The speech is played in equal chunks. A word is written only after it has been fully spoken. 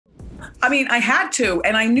I mean, I had to,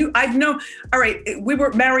 and I've known, all right, we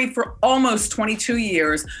were married for almost 22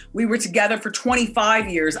 years. We were together for 25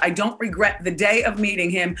 years. I don't regret the day of meeting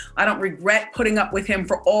him. I don't regret putting up with him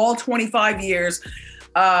for all 25 years.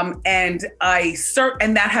 And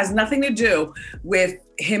that has nothing to do with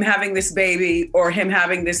him having this baby or him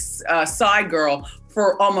having this side girl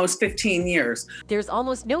for almost 15 years. There's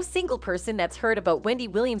almost no single person that's heard about Wendy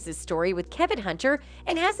Williams' story with Kevin Hunter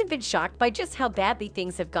and hasn't been shocked by just how badly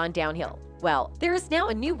things have gone downhill. Well, there is now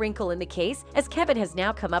a new wrinkle in the case, as Kevin has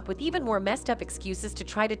now come up with even more messed up excuses to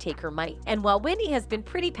try to take her money. And while Wendy has been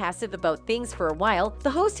pretty passive about things for a while, the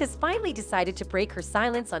host has finally decided to break her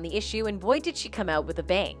silence on the issue, and boy did she come out with a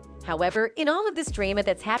bang. However, in all of this drama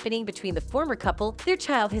that's happening between the former couple, their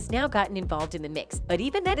child has now gotten involved in the mix. But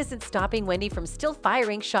even that isn't stopping Wendy from still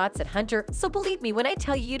firing shots at Hunter, so believe me when I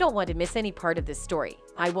tell you don't want to miss any part of this story.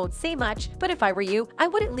 I won't say much, but if I were you, I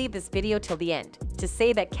wouldn't leave this video till the end. To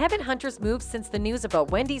say that Kevin Hunter's moves since the news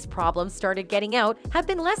about Wendy's problems started getting out have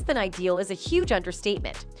been less than ideal is a huge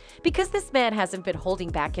understatement, because this man hasn't been holding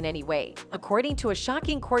back in any way. According to a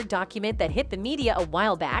shocking court document that hit the media a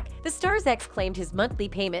while back, the star's ex claimed his monthly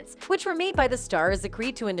payments, which were made by the star as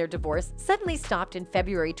agreed to in their divorce, suddenly stopped in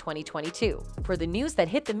February 2022. For the news that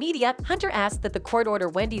hit the media, Hunter asked that the court order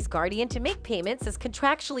Wendy's guardian to make payments as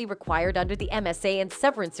contractually required under the MSA and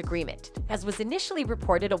severance agreement. As was initially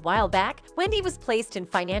reported a while back, Wendy was placed in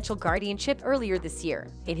financial guardianship earlier this year.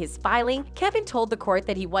 In his filing, Kevin told the court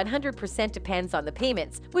that he 100% depends on the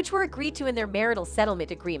payments, which were agreed to in their marital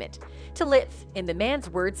settlement agreement, to live. In the man's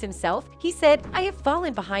words himself, he said, "I have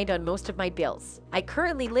fallen behind on most of my bills. I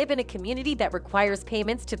currently live in a community that requires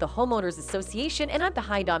payments to the Homeowners Association, and I'm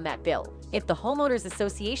behind on that bill. If the Homeowners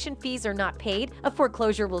Association fees are not paid, a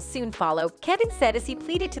foreclosure will soon follow," Kevin said as he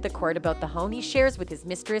pleaded to the court about the home he shares with his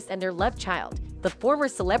mistress and their love child. The former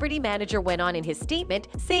celebrity manager went on in his statement,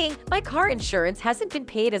 saying, "My car insurance hasn't been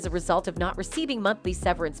paid as a result of not receiving monthly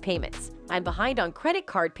severance payments. I'm behind on credit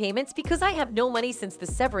card payments because I have no money since the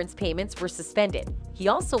severance payments were suspended." He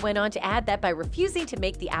also went on to add that by refusing to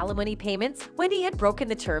make the alimony payments, Wendy had broken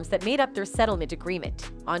the terms that made up their settlement agreement.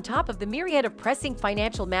 On top of the myriad of pressing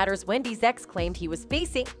financial matters Wendy's ex claimed he was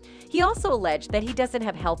facing, he also alleged that he doesn't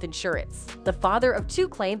have health insurance. The father of two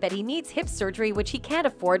claimed that he needs hip surgery which he can't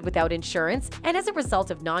afford without insurance, and as a result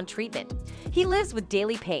of non-treatment, he lives with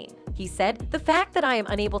daily pain. He said, "The fact that I am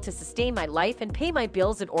unable to sustain my life and pay my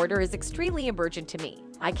bills in order is extremely emergent to me.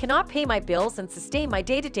 I cannot pay my bills and sustain my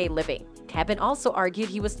day-to-day living." Kevin also argued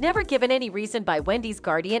he was never given any reason by Wendy's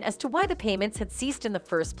guardian as to why the payments had ceased in the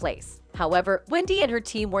first place. However, Wendy and her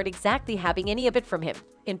team weren't exactly having any of it from him.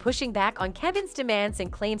 In pushing back on Kevin's demands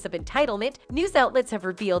and claims of entitlement, news outlets have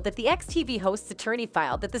revealed that the ex-TV host's attorney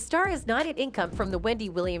filed that the star has not had income from the Wendy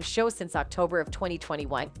Williams show since October of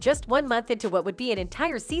 2021, just 1 month into what would be an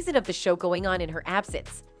entire season of the show going on in her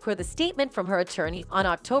absence. Per the statement from her attorney, on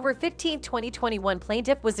October 15, 2021,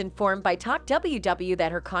 plaintiff was informed by Talk WW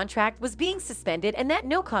that her contract was being suspended and that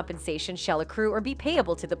no compensation shall accrue or be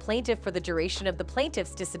payable to the plaintiff for the duration of the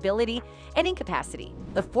plaintiff's disability and incapacity.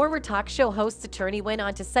 The former talk show host's attorney went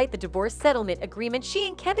on to cite the divorce settlement agreement she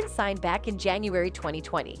and Kevin signed back in January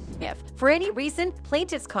 2020. If, for any reason,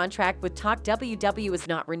 plaintiff's contract with Talk WW is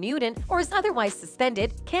not renewed or is otherwise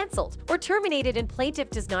suspended, cancelled, or terminated and plaintiff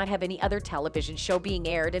does not have any other television show being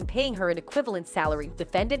aired and paying her an equivalent salary,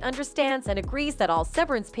 defendant understands and agrees that all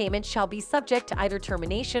severance payments shall be subject to either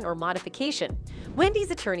termination or modification,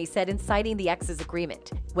 Wendy's attorney said in citing the ex's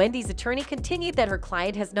agreement. Wendy's attorney continued that her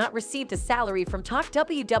client has not received a salary from Talk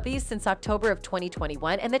WW since October of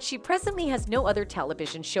 2021 and that she presently has no other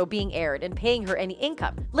television show being aired and paying her any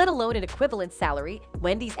income, let alone an equivalent salary.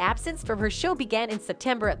 Wendy's absence from her show began in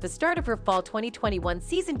September at the start of her fall 2021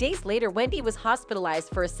 season. Days later, Wendy was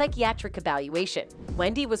hospitalized for a psychiatric evaluation.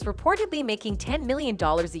 Wendy was reportedly making $10 million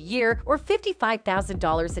a year or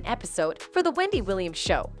 $55,000 an episode for the Wendy Williams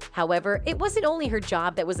show. However, it wasn't only her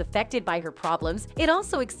job that was affected by her problems, it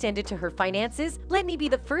also extended to her finances. Let me be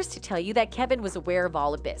the first to tell you that Kevin was aware of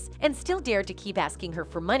all of this and still dared to keep asking her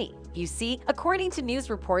for money. You see, according to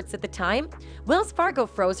news reports at the time, Wells Fargo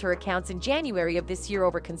froze her accounts in January of this year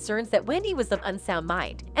over concerns that Wendy was of unsound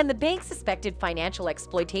mind, and the bank suspected financial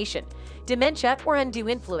exploitation, dementia, or undue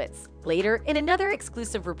influence. Later, in another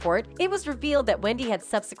exclusive report, it was revealed that Wendy had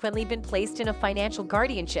subsequently been placed in a financial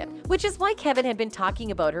guardianship, which is why Kevin had been talking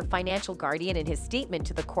about her financial guardian in his statement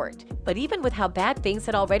to the court. But even with how bad things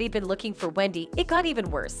had already been looking for Wendy, it got even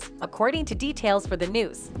worse. According to details for the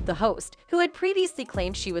news, the host, who had previously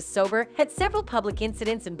claimed she was sober, had several public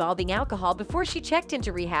incidents involving alcohol before she checked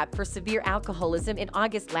into rehab for severe alcoholism in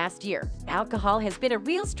August last year. Alcohol has been a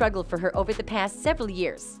real struggle for her over the past several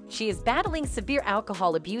years. She is battling severe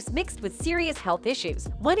alcohol abuse mixed mixed with serious health issues.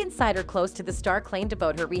 One insider close to the star claimed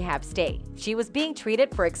about her rehab stay. She was being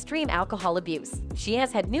treated for extreme alcohol abuse. She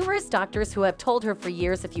has had numerous doctors who have told her for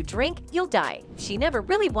years, if you drink, you'll die. She never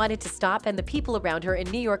really wanted to stop, and the people around her in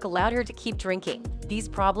New York allowed her to keep drinking. These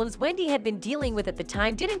problems Wendy had been dealing with at the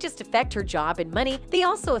time didn't just affect her job and money, they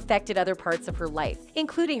also affected other parts of her life,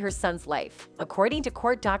 including her son's life. According to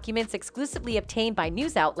court documents exclusively obtained by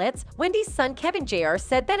news outlets, Wendy's son Kevin Jr.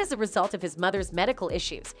 said that as a result of his mother's medical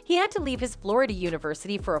issues, he had to leave his Florida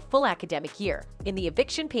university for a full academic year. In the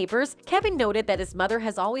eviction papers, Kevin noted that his mother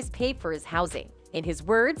has always paid for his housing. In his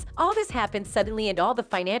words, all this happened suddenly and all the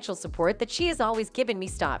financial support that she has always given me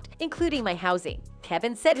stopped, including my housing.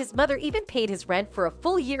 Kevin said his mother even paid his rent for a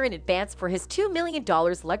full year in advance for his $2 million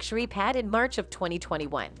luxury pad in March of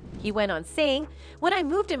 2021. He went on saying, "When I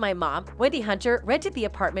moved in, my mom, Wendy Hunter, rented the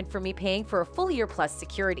apartment for me, paying for a full year plus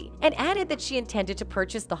security," and added that she intended to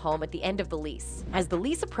purchase the home at the end of the lease. As the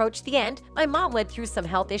lease approached the end, my mom went through some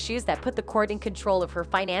health issues that put the court in control of her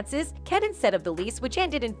finances, Kevin said of the lease, which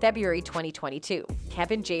ended in February 2022.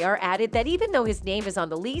 Kevin Jr. added that even though his name is on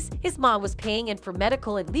the lease, his mom was paying, and for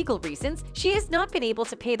medical and legal reasons, she has not been able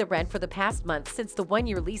to pay the rent for the past month since the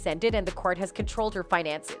one-year lease ended and the court has controlled her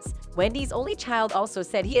finances. Wendy's only child also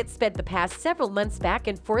said he had spent the past several months back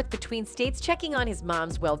and forth between states checking on his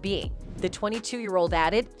mom's well-being. The 22-year-old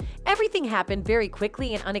added, "Everything happened very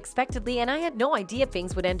quickly and unexpectedly, and I had no idea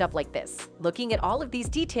things would end up like this." Looking at all of these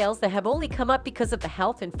details that have only come up because of the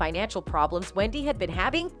health and financial problems Wendy had been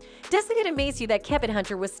having, doesn't it amaze you that Kevin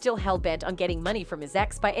Hunter was still hell-bent on getting money from his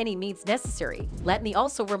ex by any means necessary? Let me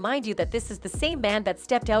also remind you that this is the same man that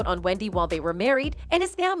stepped out on Wendy while they were married and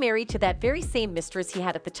is now married to that very same mistress he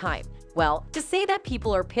had at the time. Well, to say that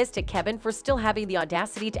people are pissed at Kevin for still having the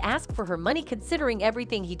audacity to ask for her money considering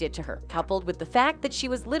everything he did to her, coupled with the fact that she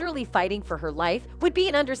was literally fighting for her life, would be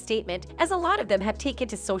an understatement, as a lot of them have taken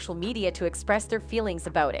to social media to express their feelings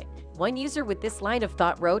about it. One user with this line of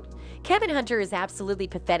thought wrote, "Kevin Hunter is absolutely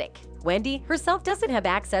pathetic. Wendy herself doesn't have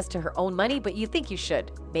access to her own money, but you think you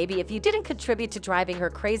should. Maybe if you didn't contribute to driving her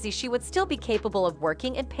crazy, she would still be capable of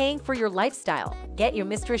working and paying for your lifestyle. Get your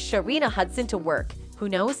mistress Sharina Hudson to work." Who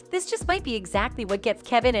knows, this just might be exactly what gets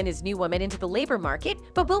Kevin and his new woman into the labor market,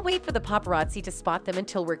 but we'll wait for the paparazzi to spot them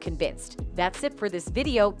until we're convinced. That's it for this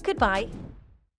video. Goodbye.